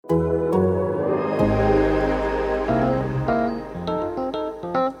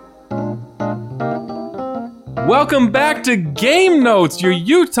Welcome back to Game Notes, your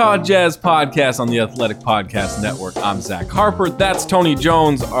Utah Jazz podcast on the Athletic Podcast Network. I'm Zach Harper. That's Tony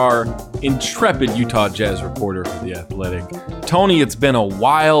Jones, our intrepid Utah Jazz reporter for the Athletic. Tony, it's been a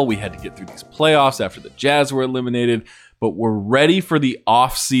while. We had to get through these playoffs after the Jazz were eliminated, but we're ready for the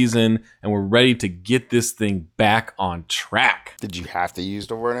off season and we're ready to get this thing back on track. Did you have to use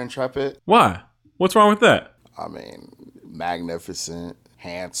the word intrepid? Why? What's wrong with that? I mean, magnificent,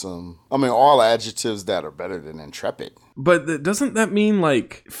 handsome. I mean, all adjectives that are better than intrepid. But doesn't that mean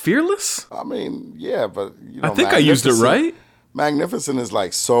like fearless? I mean, yeah, but I think I used it right. Magnificent is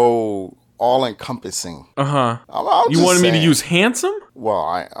like so all-encompassing. Uh-huh. You wanted me to use handsome? Well,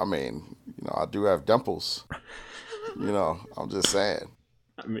 I mean, I do have dimples. I'm just saying.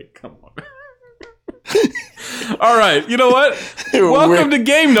 I mean, come on. All right, you know what? Welcome to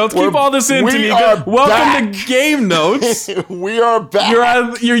Game Notes. Keep all this in, Tanika. Welcome to Game Notes. We are back. You're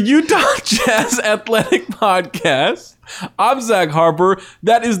at your Utah Jazz Athletic Podcast. I'm Zach Harper.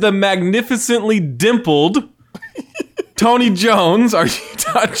 That is the magnificently dimpled Tony Jones, our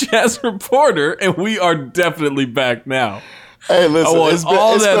Utah Jazz reporter, and we are definitely back now. Hey, listen,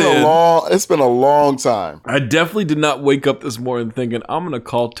 it's been a long time. I definitely did not wake up this morning thinking, I'm going to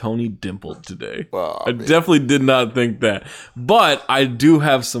call Tony Dimpled today. Well, I definitely did not think that. But I do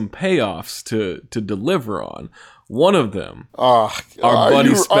have some payoffs to deliver on. One of them, our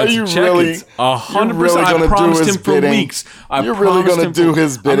buddy Spencer Checkins, 100%. I promised him for weeks. You're really going to do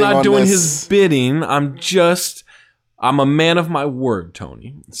his bidding on this? I'm not doing his bidding. I'm a man of my word,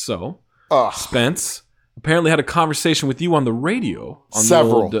 Tony. So, Spence apparently had a conversation with you on the radio.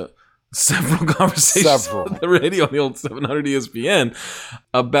 Several conversations on the radio on the old 700 ESPN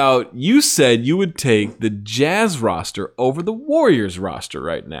about, you said you would take the Jazz roster over the Warriors roster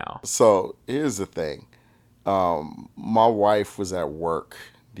right now. So here's the thing. My wife was at work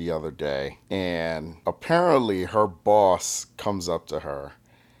the other day, and apparently her boss comes up to her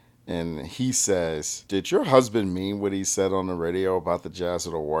and he says, did your husband mean what he said on the radio about the Jazz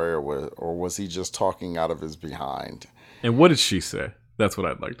or the Warrior, or was he just talking out of his behind? And what did she say? That's what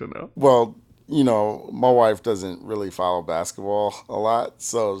I'd like to know. Well, my wife doesn't really follow basketball a lot,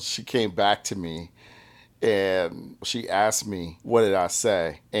 so she came back to me and she asked me, what did I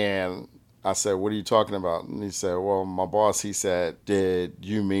say? And I said, what are you talking about? And he said, well, my boss, he said, did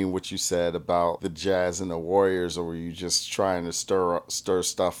you mean what you said about the Jazz and the Warriors, or were you just trying to stir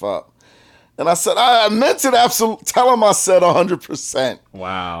stuff up? And I said, I meant it absolutely. Tell him I said 100%.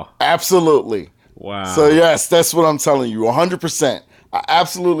 Wow. Absolutely. Wow. So, yes, that's what I'm telling you, 100%. I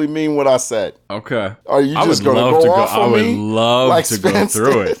absolutely mean what I said. Okay. Are you just going to go off on me? I would love to go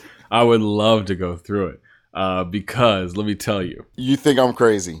through it. I would love to go through it. Because let me tell you. You think I'm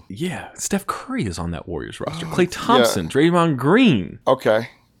crazy? Yeah. Steph Curry is on that Warriors roster. Klay Thompson, Draymond Green. Okay.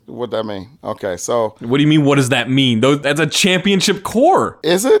 What'd that mean? Okay, so. What do you mean, what does that mean? That's a championship core.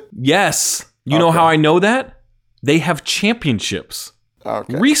 Is it? Yes. You know how I know that? They have championships.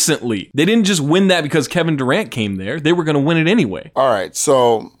 Okay. Recently. They didn't just win that because Kevin Durant came there. They were going to win it anyway. All right,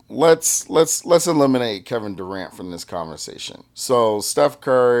 so let's eliminate Kevin Durant from this conversation. So Steph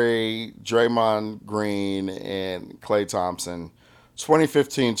Curry, Draymond Green, and Klay Thompson,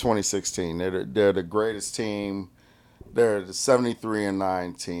 2015, 2016, they're the greatest team. They're the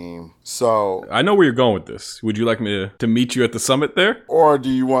 73-9 team. So I know where you're going with this. Would you like me to meet you at the summit there? Or do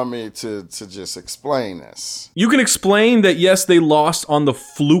you want me to just explain this? You can explain that, yes, they lost on the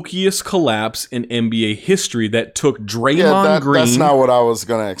flukiest collapse in NBA history that took Draymond Green. That's not what I was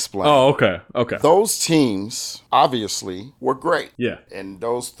going to explain. Oh, okay. Those teams, obviously, were great. Yeah. And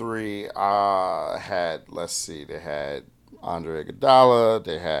those three had, they had Andre Iguodala,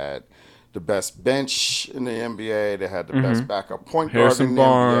 they had the best bench in the NBA. They had the best backup point guard in the NBA.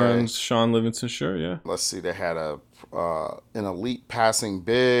 Harrison Barnes, Sean Livingston, sure, yeah. They had an elite passing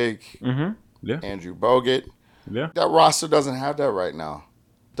big, Andrew Bogut. Yeah. That roster doesn't have that right now.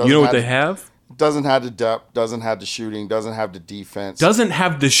 You know what they have? Doesn't have the depth, doesn't have the shooting, doesn't have the defense. Doesn't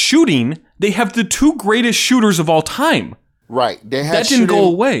have the shooting. They have the two greatest shooters of all time. Right. That didn't go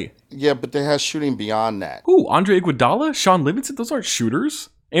away. Yeah, but they had shooting beyond that. Who? Andre Iguodala? Sean Livingston? Those aren't shooters.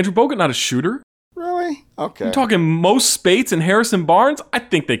 Andrew Bogut, not a shooter. Really? Okay. You're talking Mo Spates and Harrison Barnes? I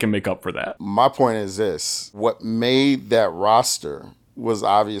think they can make up for that. My point is this. What made that roster was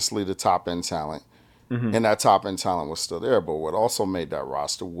obviously the top-end talent. And that top-end talent was still there. But what also made that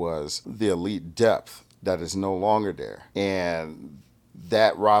roster was the elite depth that is no longer there. And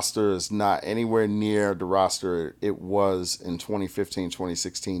that roster is not anywhere near the roster it was in 2015,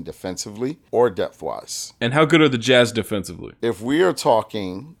 2016 defensively or depth-wise. And how good are the Jazz defensively? If we are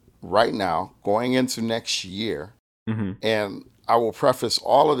talking right now, going into next year, and I will preface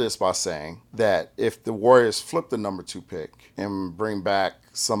all of this by saying that if the Warriors flip the number 2 pick and bring back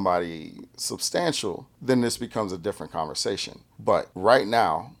somebody substantial, then this becomes a different conversation. But right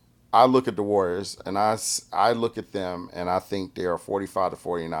now, I look at the Warriors and I look at them and I think they're a 45 to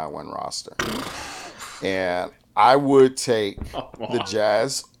 49 win roster. And I would take the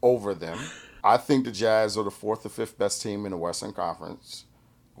Jazz over them. I think the Jazz are the 4th or 5th best team in the Western Conference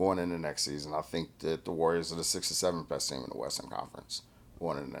going into next season. I think that the Warriors are the 6th or 7th best team in the Western Conference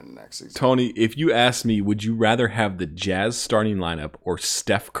going into the next season. Tony, if you ask me, would you rather have the Jazz starting lineup or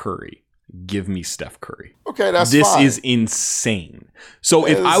Steph Curry? Give me Steph Curry. Okay, that's this fine. Is insane. So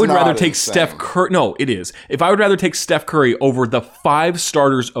if I would rather take Steph Curry, no, it is. If I would rather take Steph Curry over the 5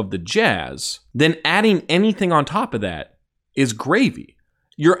 starters of the Jazz, then adding anything on top of that is gravy.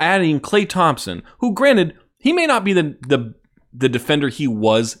 You're adding Klay Thompson, who, granted, he may not be the defender he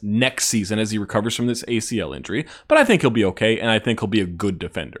was next season as he recovers from this ACL injury, but I think he'll be okay, and I think he'll be a good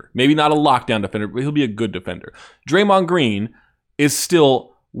defender. Maybe not a lockdown defender, but he'll be a good defender. Draymond Green is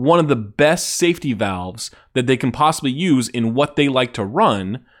still one of the best safety valves that they can possibly use in what they like to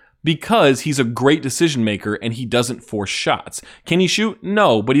run because he's a great decision maker and he doesn't force shots. Can he shoot?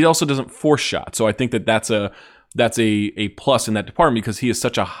 No, but he also doesn't force shots. So I think that that's a plus in that department because he is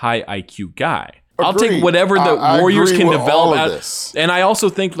such a high IQ guy. Agreed. I'll take whatever the Warriors can develop out. And I also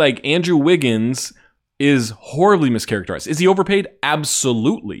think like Andrew Wiggins is horribly mischaracterized. Is he overpaid?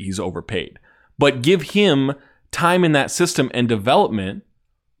 Absolutely, he's overpaid. But give him time in that system and development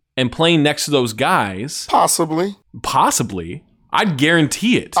and playing next to those guys. Possibly. I'd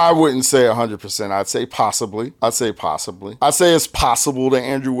guarantee it. I wouldn't say 100%. I'd say possibly. I'd say it's possible that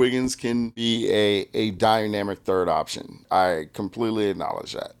Andrew Wiggins can be a dynamic third option. I completely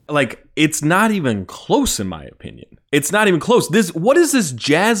acknowledge that. Like, it's not even close in my opinion. It's not even close. What has this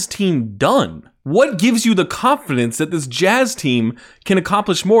Jazz team done? What gives you the confidence that this Jazz team can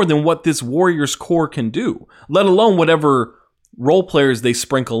accomplish more than what this Warriors core can do? Let alone whatever role players they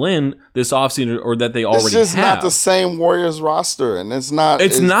sprinkle in this offseason or that they already have. It's just not the same Warriors roster, and it's not.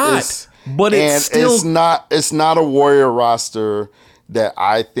 It's not a Warrior roster that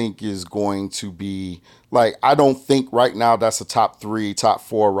I think is going to be like. I don't think right now that's a top 3, top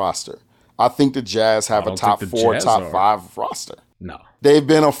 4 roster. I think the Jazz have a top 4, top 5 roster. No. They've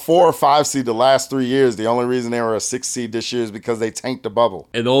been a 4 or 5 seed the last 3 years. The only reason they were a 6 seed this year is because they tanked the bubble.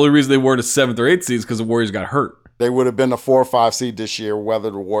 And the only reason they weren't a 7th or 8th seed is because the Warriors got hurt. They would have been a 4 or 5 seed this year,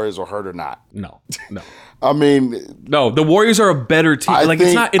 whether the Warriors were hurt or not. No. I mean, no. The Warriors are a better team.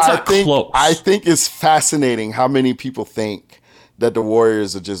 It's not close. I think it's fascinating how many people think that the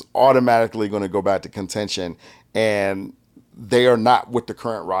Warriors are just automatically going to go back to contention, and they are not with the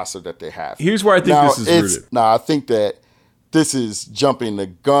current roster that they have. Here's where I think this is rooted. I think that this is jumping the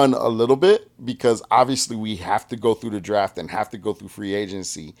gun a little bit because obviously we have to go through the draft and have to go through free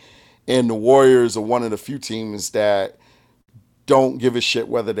agency. And the Warriors are one of the few teams that don't give a shit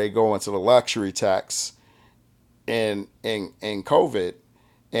whether they go into the luxury tax in COVID.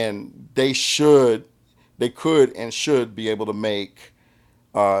 And they could and should be able to make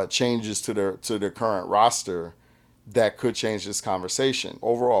changes to their current roster that could change this conversation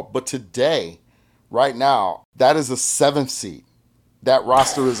overall. But today, right now, that is a 7th seed. That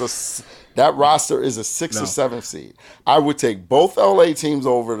roster is a 6th or 7th seed. I would take both LA teams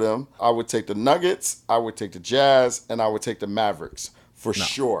over them. I would take the Nuggets, I would take the Jazz, and I would take the Mavericks for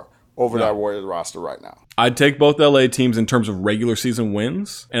sure over that Warriors roster right now. I'd take both LA teams in terms of regular season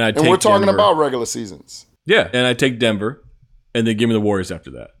wins, and we're talking about regular seasons. Yeah, and I take Denver, and then give me the Warriors after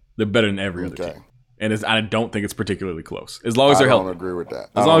that. They're better than every other team. And I don't think it's particularly close. As long as they're healthy. I don't agree with that.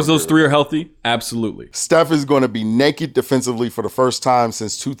 As long as those 3 are healthy, absolutely. Steph is going to be naked defensively for the first time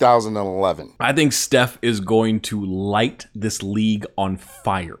since 2011. I think Steph is going to light this league on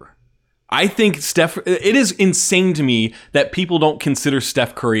fire. I think it is insane to me that people don't consider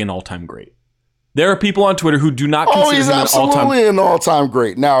Steph Curry an all-time great. There are people on Twitter who do not consider him an all-time great. Oh, he's absolutely an all-time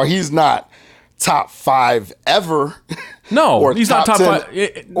great. Now, he's not top 5 ever. No, he's not top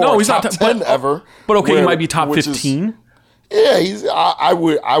 5. No, he's not top 10 ever. But okay, he might be top 15. Yeah, I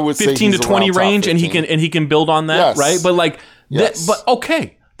would say 15 to 20 range, and he can build on that, right? But but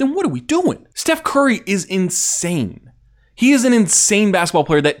okay, then what are we doing? Steph Curry is insane. He is an insane basketball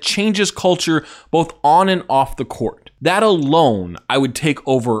player that changes culture both on and off the court. That alone, I would take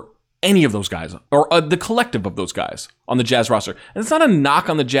over any of those guys, or the collective of those guys on the Jazz roster. And it's not a knock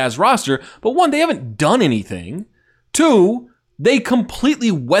on the Jazz roster, but 1, they haven't done anything. 2, they completely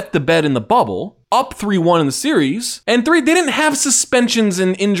wet the bed in the bubble, up 3-1 in the series. And 3, they didn't have suspensions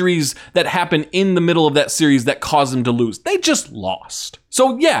and injuries that happened in the middle of that series that caused them to lose. They just lost.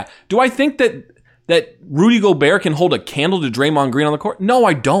 So yeah, do I think that that Rudy Gobert can hold a candle to Draymond Green on the court? No,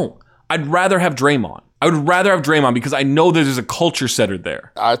 I don't. I'd rather have Draymond. I would rather have Draymond because I know that there's a culture setter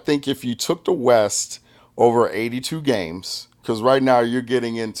there. I think if you took the West over 82 games, because right now you're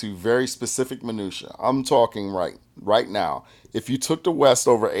getting into very specific minutia. I'm talking right now. If you took the West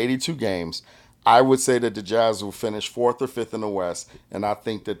over 82 games, I would say that the Jazz will finish 4th or 5th in the West, and I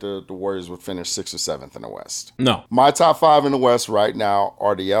think that the Warriors would finish 6th or 7th in the West. No. My top 5 in the West right now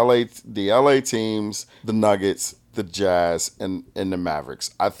are the LA teams, the Nuggets, the Jazz, and the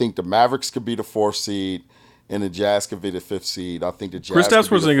Mavericks. I think the Mavericks could be the 4th seed, and the Jazz could be the 5th seed. I think the Jazz Kristaps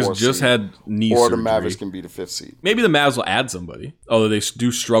could be the 4th Porzingis just seed, had knee or surgery. the Mavericks can be the 5th seed. Maybe the Mavs will add somebody, although they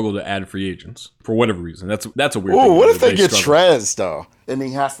do struggle to add free agents for whatever reason. That's a weird thing. Ooh, what if they get struggle. Trez, though, and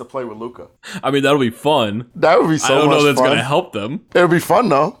he has to play with Luka? I mean, that'll be fun. That would be so much fun. I don't know that's going to help them. It would be fun,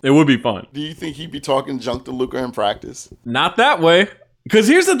 though. It would be fun. Do you think he'd be talking junk to Luka in practice? Not that way. Because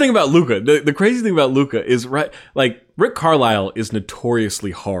here's the thing about Luka. The crazy thing about Luka is, right, like, Rick Carlisle is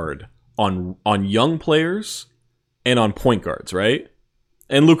notoriously hard on young players and on point guards, right?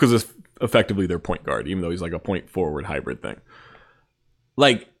 And Luka's effectively their point guard, even though he's like a point forward hybrid thing.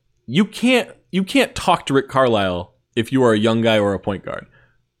 Like, you can't talk to Rick Carlisle if you are a young guy or a point guard.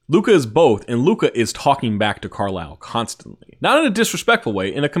 Luka is both, and Luka is talking back to Carlisle constantly. Not in a disrespectful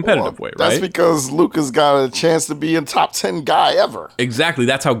way, in a competitive way, right? That's because Luka's got a chance to be a top 10 guy ever. Exactly.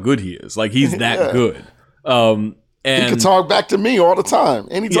 That's how good he is. Like, he's that good. And he could talk back to me all the time.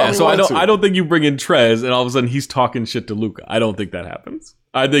 Anytime yeah, so I don't think you bring in Trez and all of a sudden he's talking shit to Luka. I don't think that happens.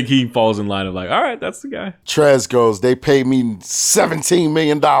 I think he falls in line of like, all right, that's the guy. Trez goes, they paid me $17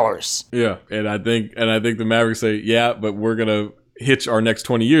 million. Yeah, and I think the Mavericks say, yeah, but we're gonna hitch our next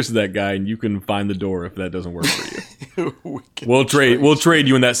 20 years to that guy, and you can find the door if that doesn't work for you. We'll trade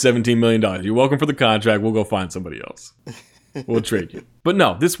you in that $17 million. You're welcome for the contract. We'll go find somebody else. We'll trade you. But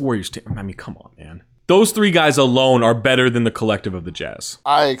no, this Warriors team. I mean, come on, man. Those three guys alone are better than the collective of the Jazz.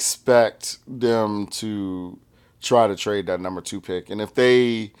 I expect them to try to trade that number 2 pick. And if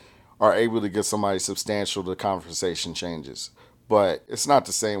they are able to get somebody substantial, the conversation changes. But it's not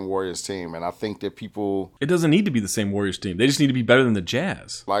the same Warriors team. And I think that people... It doesn't need to be the same Warriors team. They just need to be better than the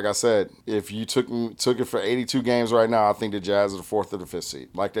Jazz. Like I said, if you took it for 82 games right now, I think the Jazz are the 4th or the 5th seed,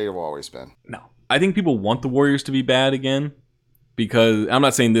 like they have always been. No. I think people want the Warriors to be bad again. Because I'm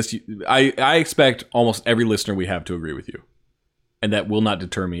not saying this, I expect almost every listener we have to agree with you. And that will not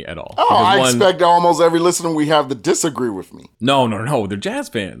deter me at all. Oh, I expect almost every listener we have to disagree with me. No. They're Jazz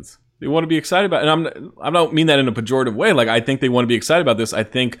fans. They want to be excited about it. And I don't mean that in a pejorative way. Like, I think they want to be excited about this. I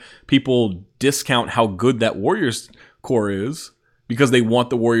think people discount how good that Warriors core is because they want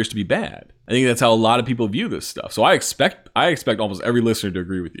the Warriors to be bad. I think that's how a lot of people view this stuff. So I expect almost every listener to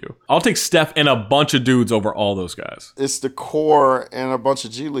agree with you. I'll take Steph and a bunch of dudes over all those guys. It's the core and a bunch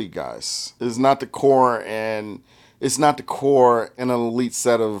of G League guys. It's not the core and an elite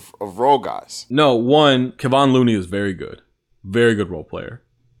set of role guys. No, one, Kevon Looney is very good. Very good role player.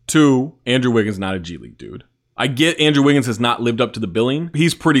 2, Andrew Wiggins not a G League dude. I get Andrew Wiggins has not lived up to the billing.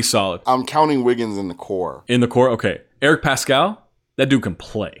 He's pretty solid. I'm counting Wiggins in the core. In the core? Okay. Eric Pascal? That dude can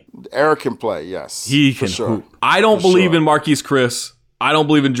play. Eric can play, yes. He can hoop. I don't believe in Marquise Chris. I don't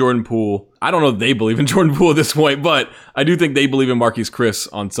believe in Jordan Poole. I don't know if they believe in Jordan Poole at this point, but I do think they believe in Marquise Chris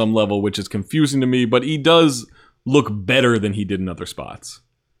on some level, which is confusing to me, but he does look better than he did in other spots.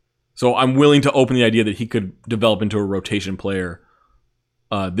 So I'm willing to open the idea that he could develop into a rotation player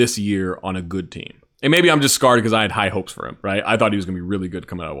this year on a good team. And maybe I'm just scarred because I had high hopes for him, right? I thought he was going to be really good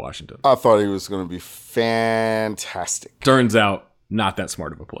coming out of Washington. I thought he was going to be fantastic. Turns out, not that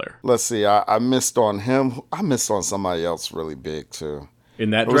smart of a player. Let's see. I missed on him. I missed on somebody else really big, too. In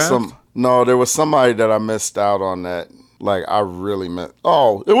that draft? There was somebody that I missed out on that. Like, I really missed.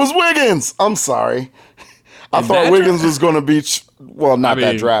 Oh, it was Wiggins. I'm sorry. I thought Wiggins was going to be,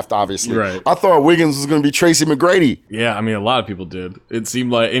 that draft, obviously. Right. I thought Wiggins was going to be Tracy McGrady. Yeah, I mean, a lot of people did. It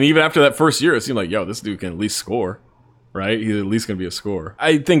seemed like, and even after that first year, it seemed like, this dude can at least score, right? He's at least going to be a scorer.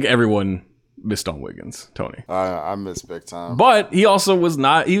 I think everyone missed on Wiggins, Tony. I missed big time. But he also was in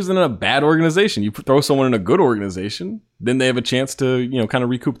a bad organization. You throw someone in a good organization, then they have a chance to, kind of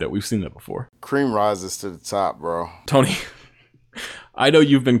recoup that. We've seen that before. Cream rises to the top, bro. Tony, I know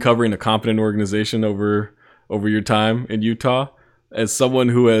you've been covering a competent organization over your time in Utah. As someone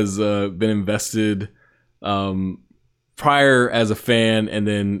who has been invested prior as a fan and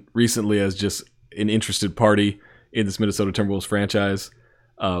then recently as just an interested party in this Minnesota Timberwolves franchise,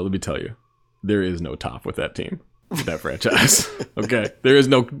 let me tell you, there is no top with that team, with that franchise. Okay? There is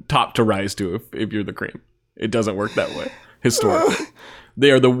no top to rise to if you're the Cream. It doesn't work that way, historically.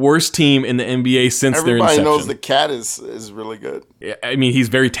 They are the worst team in the NBA since their inception. Everybody knows the Cat is really good. I mean, he's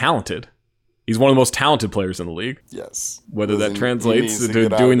very talented. He's one of the most talented players in the league. Yes. Whether Listen, that he translates needs to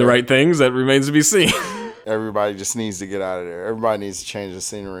get out doing of the there. right things, that remains to be seen. Everybody just needs to get out of there. Everybody needs to change the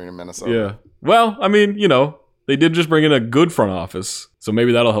scenery in Minnesota. Yeah. Well, I mean, they did just bring in a good front office, so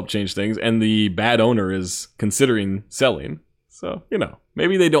maybe that'll help change things. And the bad owner is considering selling. So,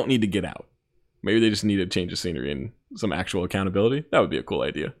 maybe they don't need to get out. Maybe they just need to change the scenery and some actual accountability. That would be a cool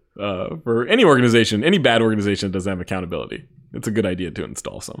idea. For any organization, any bad organization that doesn't have accountability, it's a good idea to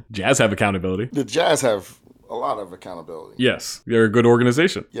install some. Jazz have accountability. The Jazz have a lot of accountability. Yes, they're a good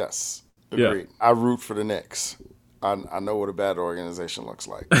organization. Yes. Yeah. Agreed. I root for the Knicks. I know what a bad organization looks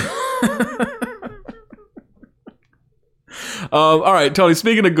like. All right, Tony,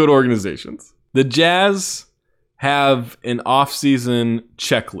 speaking of good organizations, the Jazz have an off-season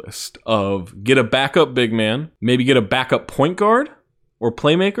checklist of get a backup big man, maybe get a backup point guard or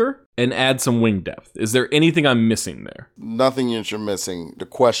playmaker, and add some wing depth. Is there anything I'm missing there? Nothing that you're missing. The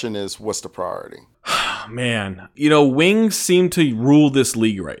question is, what's the priority? Man, wings seem to rule this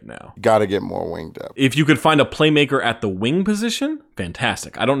league right now. Got to get more wing depth. If you could find a playmaker at the wing position,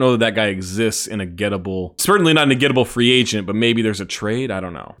 fantastic. I don't know that guy exists in a gettable, certainly not in a gettable free agent, but maybe there's a trade. I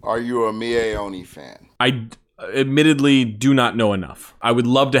don't know. Are you a Miaoni fan? I admittedly do not know enough. I would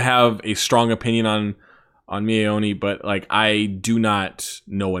love to have a strong opinion on Miaoni, but I do not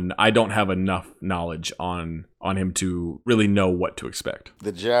know, and I don't have enough knowledge on him to really know what to expect.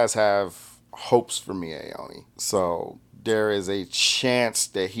 The Jazz have hopes for Miaoni, so there is a chance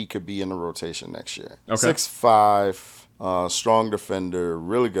that he could be in the rotation next year. Okay. 6'5", strong defender,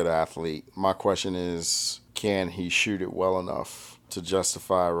 really good athlete. My question is, can he shoot it well enough to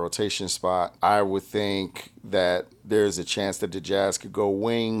justify a rotation spot? I would think that there's a chance that the Jazz could go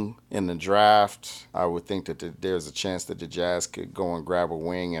wing in the draft. I would think that there's a chance that the Jazz could go and grab a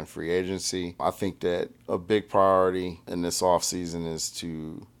wing in free agency. I think that a big priority in this offseason is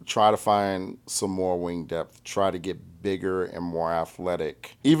to try to find some more wing depth, try to get bigger and more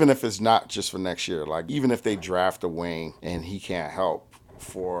athletic, even if it's not just for next year. Even if they draft a wing and he can't help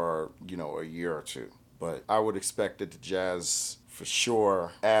for, a year or two. But I would expect that the Jazz for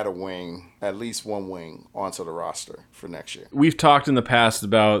sure add a wing, at least one wing, onto the roster for next year. We've talked in the past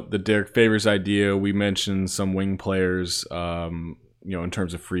about the Derek Favors idea. We mentioned some wing players, in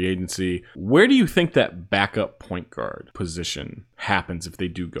terms of free agency. Where do you think that backup point guard position happens if they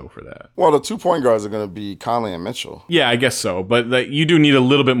do go for that? Well, the 2 point guards are going to be Conley and Mitchell. Yeah, I guess so. But you do need a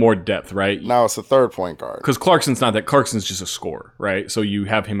little bit more depth, right? Now it's a 3rd point guard. Because Clarkson's not that. Clarkson's just a scorer, right? So you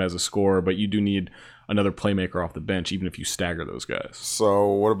have him as a scorer, but you do need another playmaker off the bench, even if you stagger those guys. So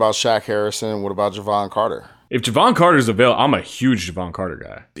what about Shaq Harrison? What about Javon Carter? If Javon Carter's available, I'm a huge Javon Carter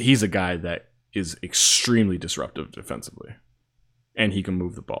guy. He's a guy that is extremely disruptive defensively, and he can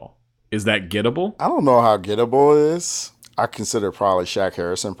move the ball. Is that gettable? I don't know how gettable it is. I consider probably Shaq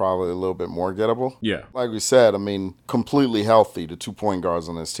Harrison probably a little bit more gettable. Yeah. Like we said, completely healthy, the 2 point guards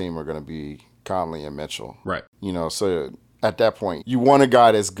on this team are going to be Conley and Mitchell. Right. So at that point, you want a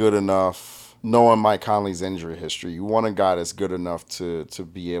guy that's good enough. Knowing Mike Conley's injury history, you want a guy that's good enough to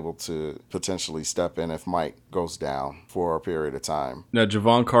be able to potentially step in if Mike goes down for a period of time. Now,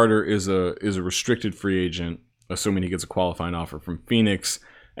 Javon Carter is a restricted free agent, assuming he gets a qualifying offer from Phoenix,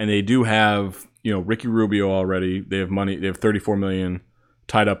 and they do have Ricky Rubio already. They have money. They have $34 million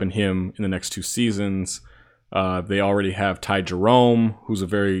tied up in him in the next 2 seasons. They already have Ty Jerome, who's a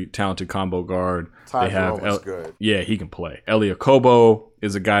very talented combo guard. Ty Jerome is good. Yeah, he can play. Elie Okobo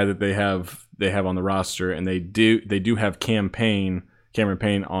is a guy that they have on the roster, and they do have Cameron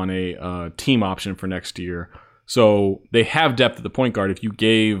Payne on a team option for next year. So they have depth at the point guard. If you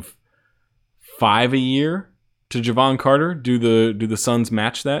gave $5 a year to Javon Carter, do the Suns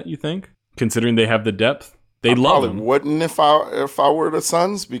match that, you think? Considering they have the depth? They love him. Wouldn't if I were the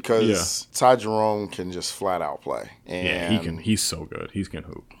Suns, because Ty Jerome can just flat out play. And yeah, he can. He's so good. He can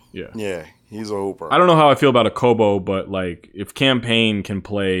hoop. Yeah, he's a hooper. I don't know how I feel about Okobo, but if Cam Payne can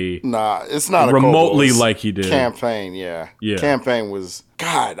play, it's not remotely Okobo, like he did. Cam Payne, yeah. Cam Payne was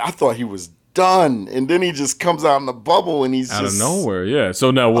I thought he was done, and then he just comes out in the bubble, and he's out just of nowhere. Yeah. So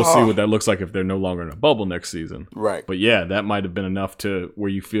now we'll see what that looks like if they're no longer in a bubble next season. Right. But yeah, that might have been enough to where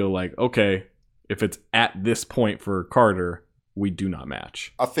you feel like, okay, if it's at this point for Carter, we do not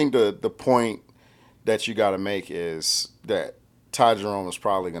match. I think the point that you got to make is that Ty Jerome is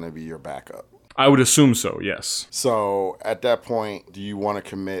probably going to be your backup. I would assume so, yes. So at that point, do you want to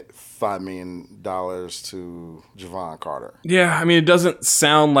commit $5 million to Javon Carter? Yeah, it doesn't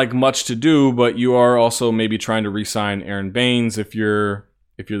sound like much to do, but you are also maybe trying to re-sign Aaron Baines if you're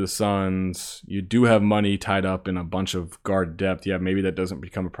the Suns. You do have money tied up in a bunch of guard depth. Yeah, maybe that doesn't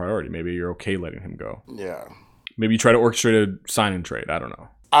become a priority. Maybe you're okay letting him go. Yeah. Maybe you try to orchestrate a sign and trade. I don't know.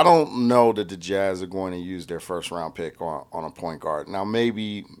 I don't know that the Jazz are going to use their first round pick on a point guard. Now,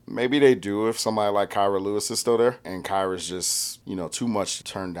 maybe they do if somebody like Kyra Lewis is still there, and Kyra's just, too much to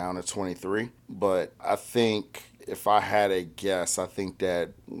turn down at 23. But I think if I had a guess, I think that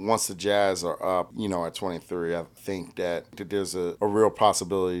once the Jazz are up, at 23, I think that there's a real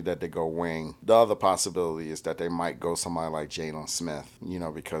possibility that they go wing. The other possibility is that they might go somebody like Jalen Smith,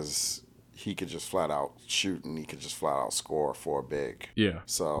 because he could just flat out shoot and he could just flat out score for a big. Yeah.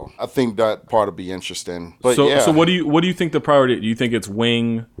 So I think that part would be interesting. But so what do you think the priority? Do you think it's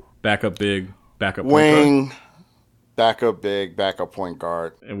wing, backup big, backup point guard? Wing, backup big, backup point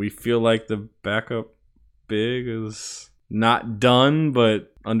guard. And we feel like the backup big is not done, but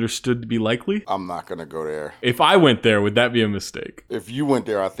understood to be likely? I'm not going to go there. If I went there, would that be a mistake? If you went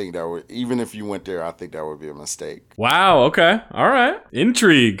there, I think that would, even if you went there, I think that would be a mistake. Wow, okay. All right.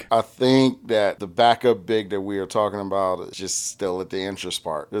 Intrigue. I think that the backup big that we are talking about is just still at the interest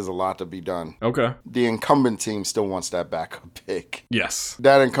part. There's a lot to be done. Okay. The incumbent team still wants that backup pick. Yes.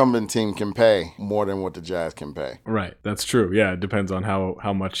 That incumbent team can pay more than what the Jazz can pay. Right. That's true. Yeah, it depends on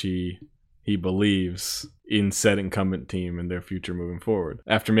how much he believes in said incumbent team and their future moving forward.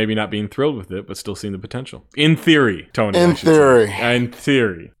 After maybe not being thrilled with it, but still seeing the potential. In theory, Tony. In theory. In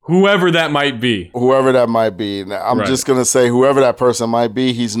theory. Whoever that might be. Whoever that might be. Now, I'm just going to say whoever that person might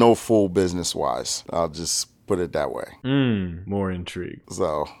be, he's no fool business-wise. I'll just put it that way. More intrigue.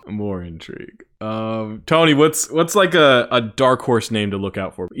 So. More intrigue. Tony, what's like a dark horse name to look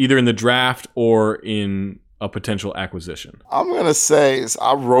out for? Either in the draft or in a potential acquisition? I'm going to say,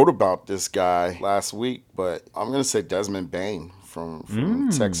 I wrote about this guy last week, but I'm going to say Desmond Bain from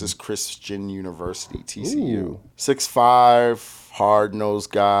Texas Christian University, TCU. 6'5", hard-nosed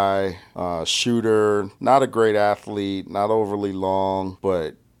guy, shooter, not a great athlete, not overly long,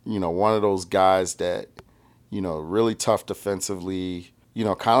 but, one of those guys that, really tough defensively,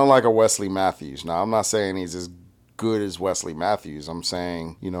 kind of like a Wesley Matthews. Now, I'm not saying he's as good as Wesley Matthews. I'm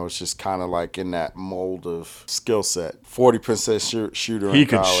saying, it's just kind of like in that mold of skill set. 40% shooter in college. He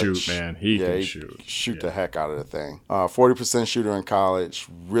could shoot, man. He could shoot. Shoot the heck out of the thing. 40% shooter in college.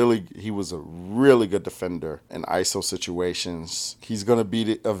 He was a really good defender in ISO situations. He's going to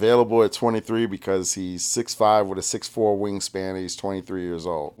be available at 23 because he's 6'5" with a 6'4" wingspan. He's 23 years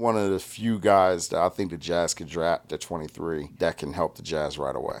old. One of the few guys that I think the Jazz could draft at 23 that can help the Jazz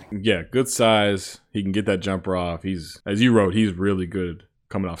right away. Yeah, good size. He can get that jumper off. He's, as you wrote, he's really good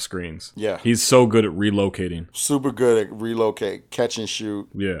coming off screens. Yeah. He's so good at relocating. Super good at relocate, catch and shoot.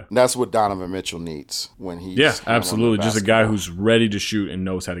 Yeah. And that's what Donovan Mitchell needs when he's... Yeah, absolutely. Just a guy who's ready to shoot and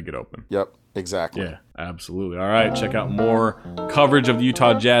knows how to get open. Yep. Exactly. Yeah, absolutely. All right, check out more coverage of the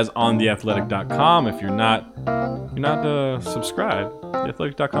Utah Jazz on theathletic.com. If you're not subscribed,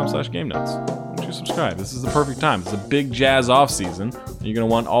 theathletic.com/GameNotes. Make sure you subscribe. This is the perfect time. It's a big Jazz offseason. You're going to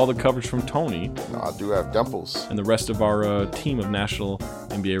want all the coverage from Tony. No, I do have dimples. And the rest of our team of national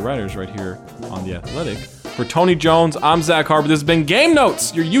NBA writers right here on The Athletic. For Tony Jones, I'm Zach Harper. This has been Game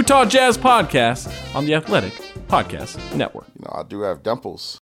Notes, your Utah Jazz podcast on The Athletic Podcast Network. I do have dimples.